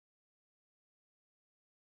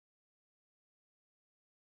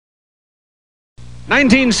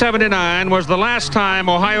1979 was the last time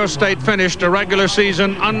Ohio State finished a regular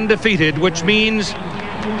season undefeated, which means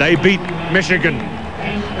they beat Michigan.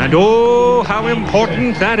 And oh, how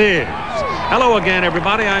important that is. Hello again,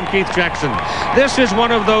 everybody. I'm Keith Jackson. This is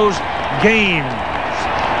one of those games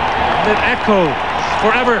that echoes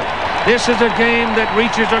forever. This is a game that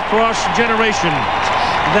reaches across generations,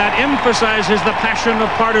 that emphasizes the passion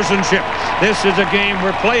of partisanship. This is a game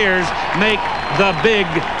where players make the big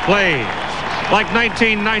plays. Like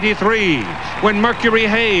 1993, when Mercury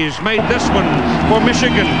Hayes made this one for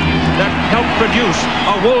Michigan that helped produce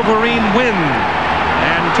a Wolverine win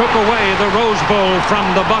and took away the Rose Bowl from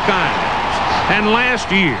the Buckeyes. And last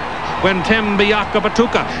year, when Tim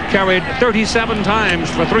Biakabatuka carried 37 times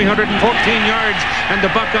for 314 yards and the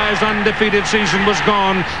Buckeyes' undefeated season was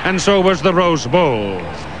gone, and so was the Rose Bowl.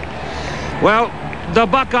 Well, the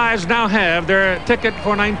Buckeyes now have their ticket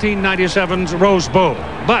for 1997's Rose Bowl.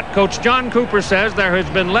 But Coach John Cooper says there has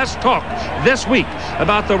been less talk this week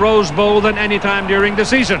about the Rose Bowl than any time during the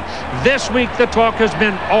season. This week, the talk has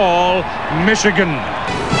been all Michigan.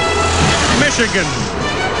 Michigan,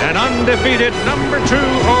 an undefeated #2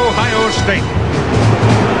 Ohio State.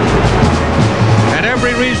 And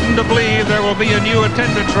every reason to believe there will be a new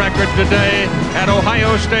attendance record today at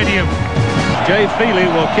Ohio Stadium. Jay Feely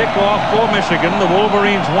will kick off for Michigan. The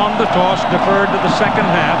Wolverines won the toss, deferred to the second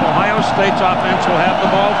half. Ohio State's offense will have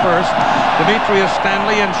the ball first. Demetrius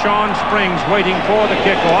Stanley and Sean Springs waiting for the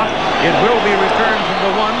kickoff. It will be returned from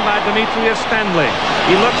the one by Demetrius Stanley.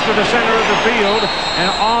 He looks to the center of the field,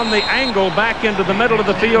 and on the angle back into the middle of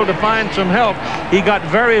the field to find some help. He got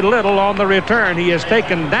very little on the return. He is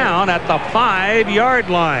taken down at the 5-yard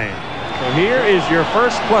line. So here is your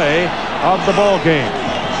first play of the ball game.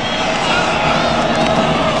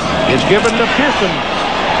 It's given to Pearson.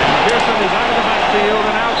 Pearson is out of the backfield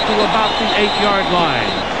and out to about the 8-yard line.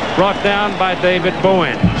 Brought down by David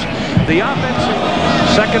Bowens. The offense,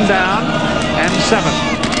 second down and 7.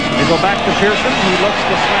 They go back to Pearson. He looks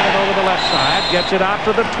to slant it over the left side. Gets it out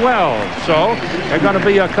to the 12. So they're going to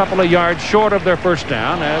be a couple of yards short of their first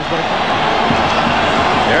down. There is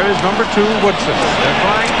 #2, Woodson. They're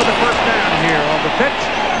trying for the first down here on the pitch.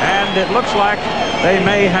 And it looks like they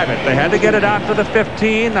may have it. They had to get it out to the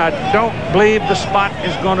 15. I don't believe the spot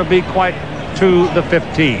is going to be quite to the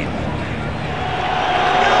 15.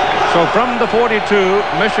 So from the 42,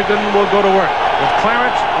 Michigan will go to work with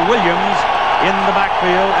Clarence Williams in the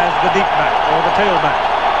backfield as the deep back or the tailback.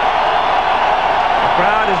 The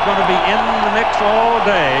crowd is going to be in the mix all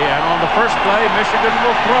day. And on the first play, Michigan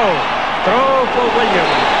will throw. Throw for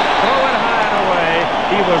Williams. Throw it high and away.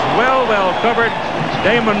 He was well covered.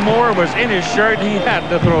 Damon Moore was in his shirt. He had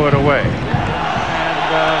to throw it away. And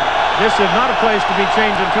this is not a place to be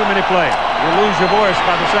changing too many plays. You lose your voice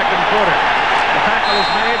by the second quarter. The tackle is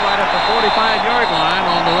made right at the 45-yard line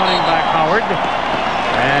on the running back, Howard.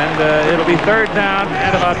 And it'll be third down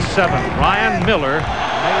at about 7. Ryan Miller.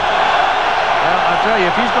 Well, I'll tell you,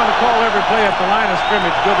 if he's going to call every play at the line of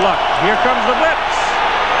scrimmage, good luck. Here comes the blitz.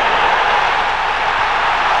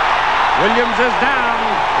 Williams is down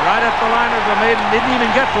right at the line of the maiden. Didn't even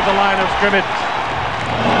get to the line of scrimmage.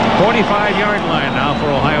 45-yard line now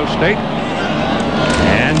for Ohio State.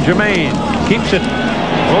 And Jermaine keeps it,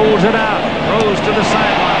 rolls it out, throws to the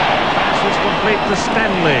sideline. Pass is complete to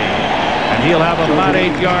Stanley. And he'll have about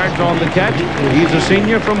 8 yards on the catch. He's a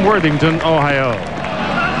senior from Worthington, Ohio.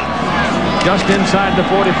 Just inside the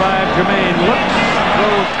 45, Jermaine looks,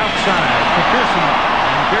 throws outside to Pearson.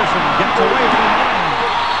 And Pearson gets away from him.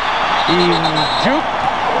 He juked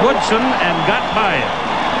Woodson and got by it.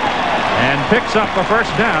 And picks up a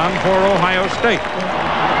first down for Ohio State.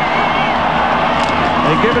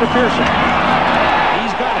 They give it to Pearson.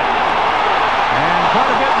 He's got it. And quite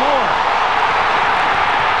a bit more.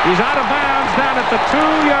 He's out of bounds down at the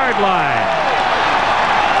 2-yard line.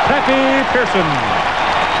 Pepe Pearson.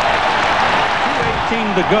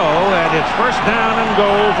 2:18 to go, and it's first down and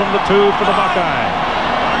goal from the 2 for the Buckeyes.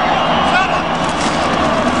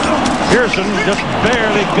 Pearson just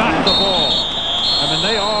barely got the ball. I mean,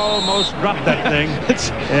 they almost dropped that thing.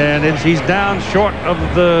 And he's down short of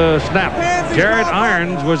the snap. Jared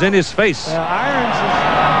Irons was in his face.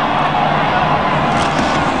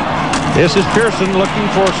 This is Pearson looking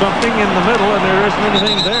for something in the middle, and there isn't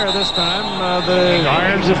anything there this time. The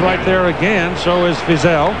Irons is right there again. So is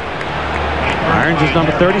Fizel. Irons is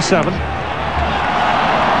number 37.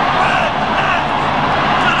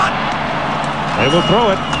 They will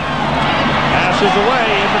throw it. Is away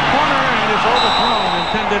in the corner, and it's overthrown.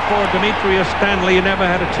 Intended for Demetrius Stanley. He never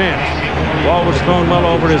had a chance. The ball was thrown well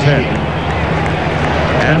over his head.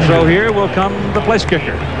 And so here will come the place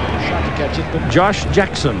kicker. Josh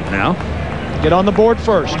Jackson now. get on the board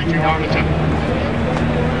first.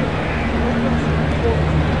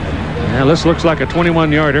 Yeah, this looks like a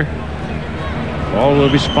 21-yarder. Ball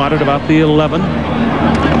will be spotted about the 11. It's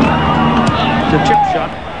a chip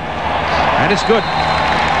shot, and it's good.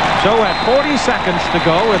 So at 40 seconds to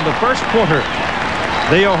go in the first quarter,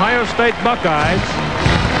 the Ohio State Buckeyes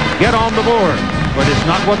get on the board, but it's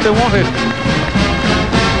not what they wanted.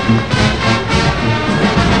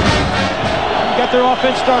 Get their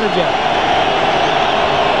offense started yet.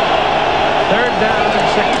 Third down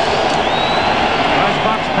and 6.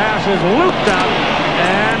 Box pass is looped out,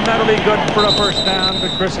 and that'll be good for a first down to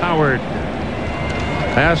Chris Howard.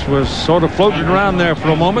 Pass was sort of floating around there for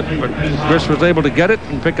a moment, but Chris was able to get it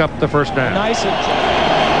and pick up the first down. Nice. Pressure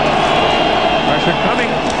coming.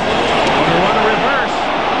 They want to reverse.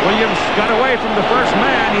 Williams got away from the first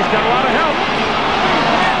man. He's got a lot of help.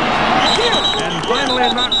 And finally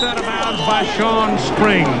knocked out of bounds by Sean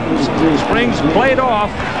Springs. Springs played off.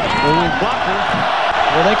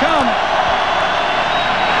 Here they come.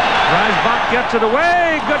 Reisbach gets it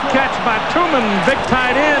away. Good catch by Tuman. Big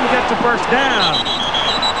tight end gets a first down.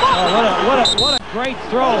 Oh, what a great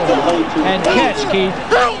throw and catch, Keith.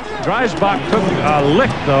 Reisbach took a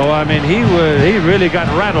lick, though. I mean, he really got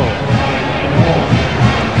rattled.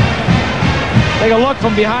 Take a look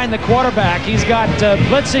from behind the quarterback. He's got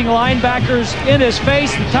blitzing linebackers in his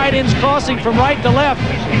face. The tight end's crossing from right to left.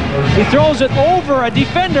 He throws it over a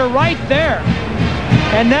defender right there.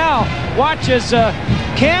 And now, watch as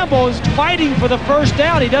Campbell is fighting for the first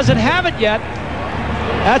down. He doesn't have it yet.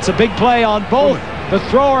 That's a big play on both the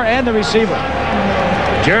thrower and the receiver.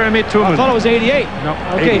 Jeremy Tuman. I thought it was 88. No,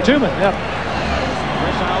 okay, 80. Tuman. Yep.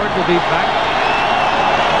 Chris Howard will be back.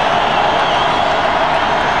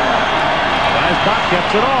 Reisbach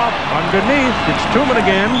gets it off underneath. It's Tuman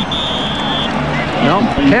again. No,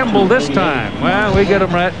 Campbell this time. Well, we get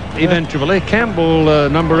him right eventually. Campbell,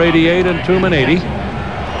 number 88, and Tuman 80. The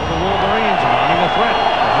Wolverines mounting a threat.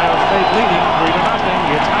 Ohio State leading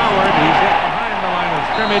 3-0. It's Howard. He's hit behind the line of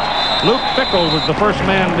scrimmage. Luke Fickle was the first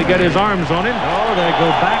man to get his arms on him. Oh, they go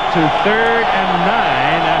back to 3rd and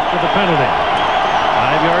 9 after the penalty.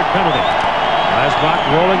 5-yard penalty. Reisbach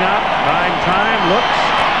rolling out, buying time, looks,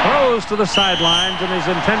 throws to the sidelines, and his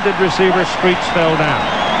intended receiver Streets fell down.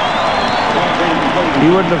 He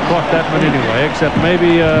wouldn't have caught that one anyway, except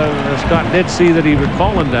maybe Scott did see that he was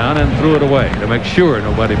falling down and threw it away to make sure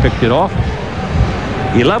nobody picked it off.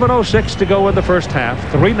 11:06 to go in the first half.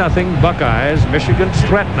 3-0 Buckeyes. Michigan's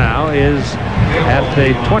threat now is at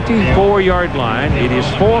the 24-yard line. It is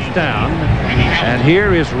 4th down, and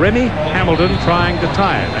here is Remy Hamilton trying to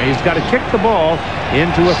tie it. Now, he's got to kick the ball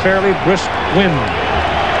into a fairly brisk wind.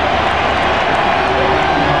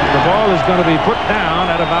 The ball is going to be put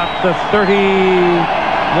down at about the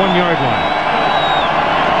 31-yard line.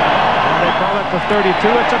 And they call it the 32.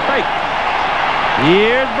 It's a fake.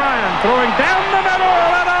 Here's Bryan throwing down the middle,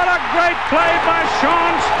 and on a great play by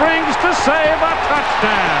Sean Springs to save a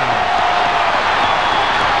touchdown.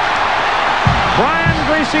 Brian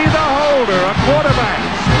Greasy, the holder, a quarterback,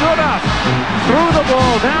 stood up, threw the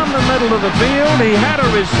ball down the middle of the field. He had a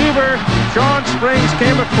receiver. Sean Springs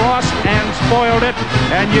came across and spoiled it,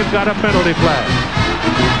 and you've got a penalty flag.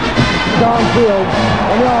 Downfield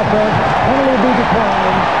on the offense, penalty be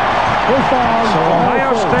declined. So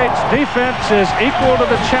Ohio State's defense is equal to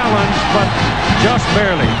the challenge, but just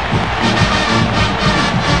barely.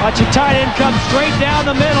 Watch a tight end come straight down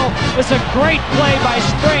the middle. It's a great play by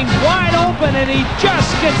Springs, wide open, and he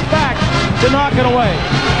just gets back to knock it away.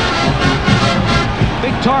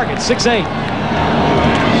 Big target, 6'8".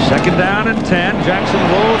 2nd down and 10. Jackson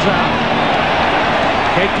rolls out,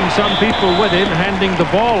 taking some people with him, handing the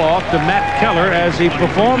ball off to Matt Keller as he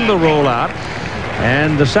performed the rollout.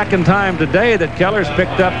 And the second time today that Keller's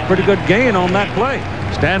picked up pretty good gain on that play.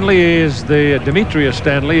 Demetrius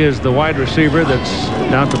Stanley is the wide receiver that's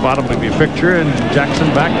down at the bottom of your picture, and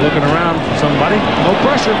Jackson back looking around for somebody. No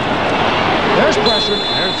pressure. There's pressure.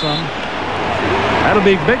 There's some. That'll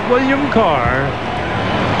be Big William Carr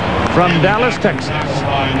from Dallas, Texas. On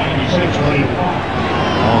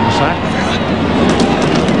the sack.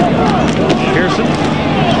 Pearson.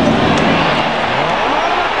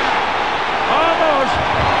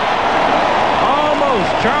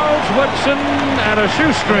 Charles Woodson and a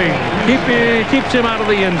shoestring keeps him out of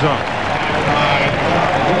the end zone.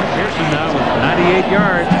 Pearson now with 98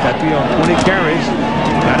 yards. Got to be on 20 carries.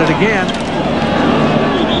 Got it again.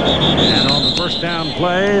 And on the first down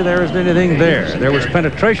play, there isn't anything there. There was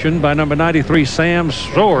penetration by number 93, Sam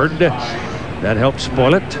Sword. That helped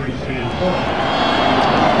spoil it.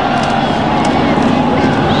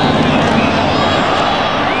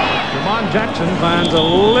 Jackson finds a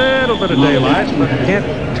little bit of daylight, but can't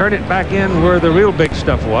turn it back in where the real big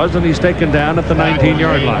stuff was, and he's taken down at the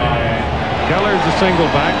 19-yard line. Keller's a single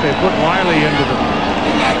back. They put Wiley into the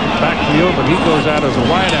backfield, but he goes out as a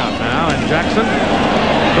wideout now, and Jackson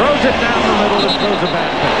throws it down the middle and throws it back.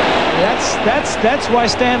 That's why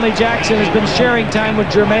Stanley Jackson has been sharing time with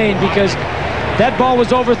Jermaine, because that ball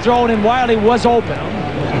was overthrown and Wiley was open.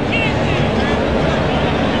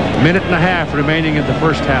 Minute and a half remaining in the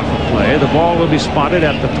first half of play. The ball will be spotted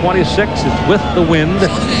at the 26. It's with the wind.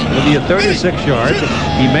 It'll be a 36-yard.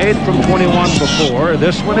 He made from 21 before.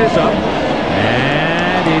 This one is up,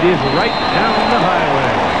 and it is right down the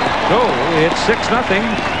highway. So it's 6-0.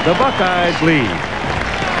 The Buckeyes lead.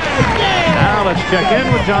 Now let's check in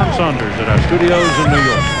with John Saunders at our studios in New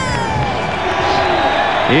York.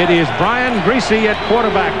 It is Brian Greasy at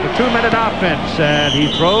quarterback, the 2-minute offense, and he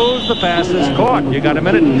throws. The pass is caught. You got a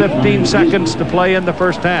minute and 15 seconds to play in the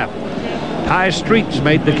first half. Ty Streets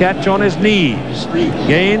made the catch on his knees.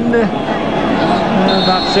 Gained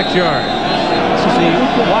about 6 yards. This is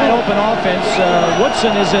a wide open offense.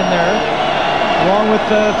 Woodson is in there, along with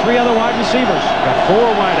 3 other wide receivers. Got 4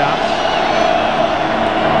 wideouts.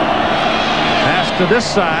 Pass to this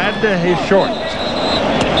side is short.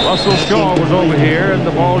 Russell Shaw was over here, and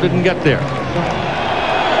the ball didn't get there.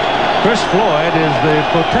 Chris Floyd is the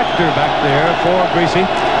protector back there for Greasy.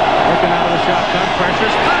 Working out of the shotgun.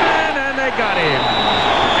 Pressure's coming, and they got him.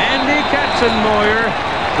 Andy Katzenmoyer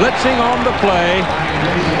blitzing on the play.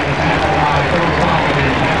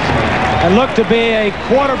 It looked to be a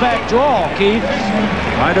quarterback draw, Keith.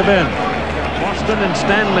 Might have been. Boston and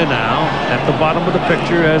Stanley now at the bottom of the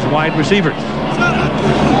picture as wide receivers.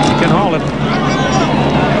 He can haul it.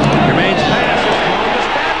 Jermaine's pass is thrown to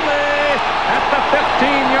Stanley at the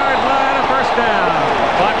 15-yard line, a first down.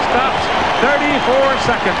 Clock stops. 34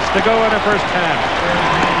 seconds to go in the first half.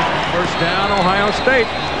 First down, Ohio State.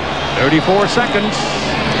 34 seconds.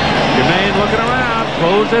 Jermaine looking around,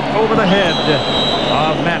 throws it over the head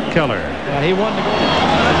of Matt Keller. Yeah, he wanted to go.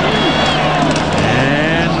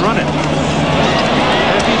 And run it.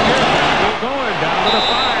 If he's still going down to the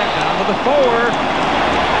 5, down to the 4.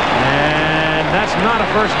 And that's not a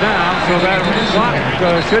first down, so that clock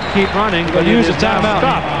should keep running. But use a timeout.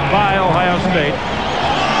 Stopped by Ohio State.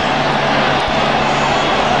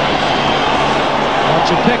 Watch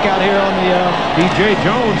your pick out here on the... D.J.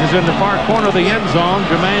 Jones is in the far corner of the end zone.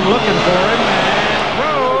 Jermaine looking for him and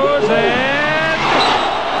throws, and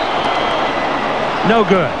no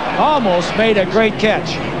good. Almost made a great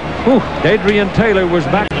catch. Whew. Adrian Taylor was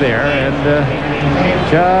back there and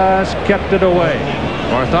just kept it away.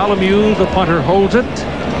 Bartholomew, the punter, holds it,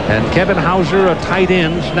 and Kevin Hauser, a tight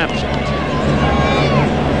end, snaps it.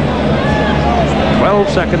 12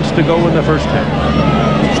 seconds to go in the first half.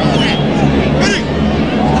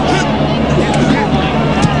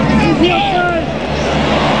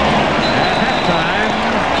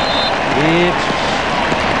 It's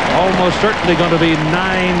almost certainly going to be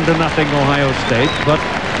 9-0 Ohio State, but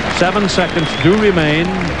 7 seconds do remain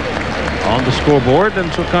on the scoreboard,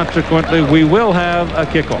 and so consequently we will have a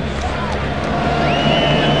kickoff.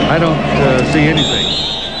 I don't see anything.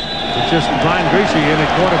 It's just Brian Greasy in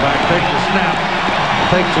at quarterback, takes a snap,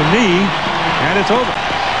 takes a knee, and it's over.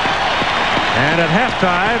 And at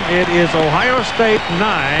halftime, it is Ohio State 9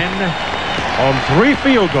 on 3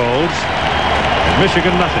 field goals,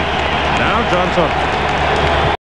 Michigan nothing. Now John Saunders.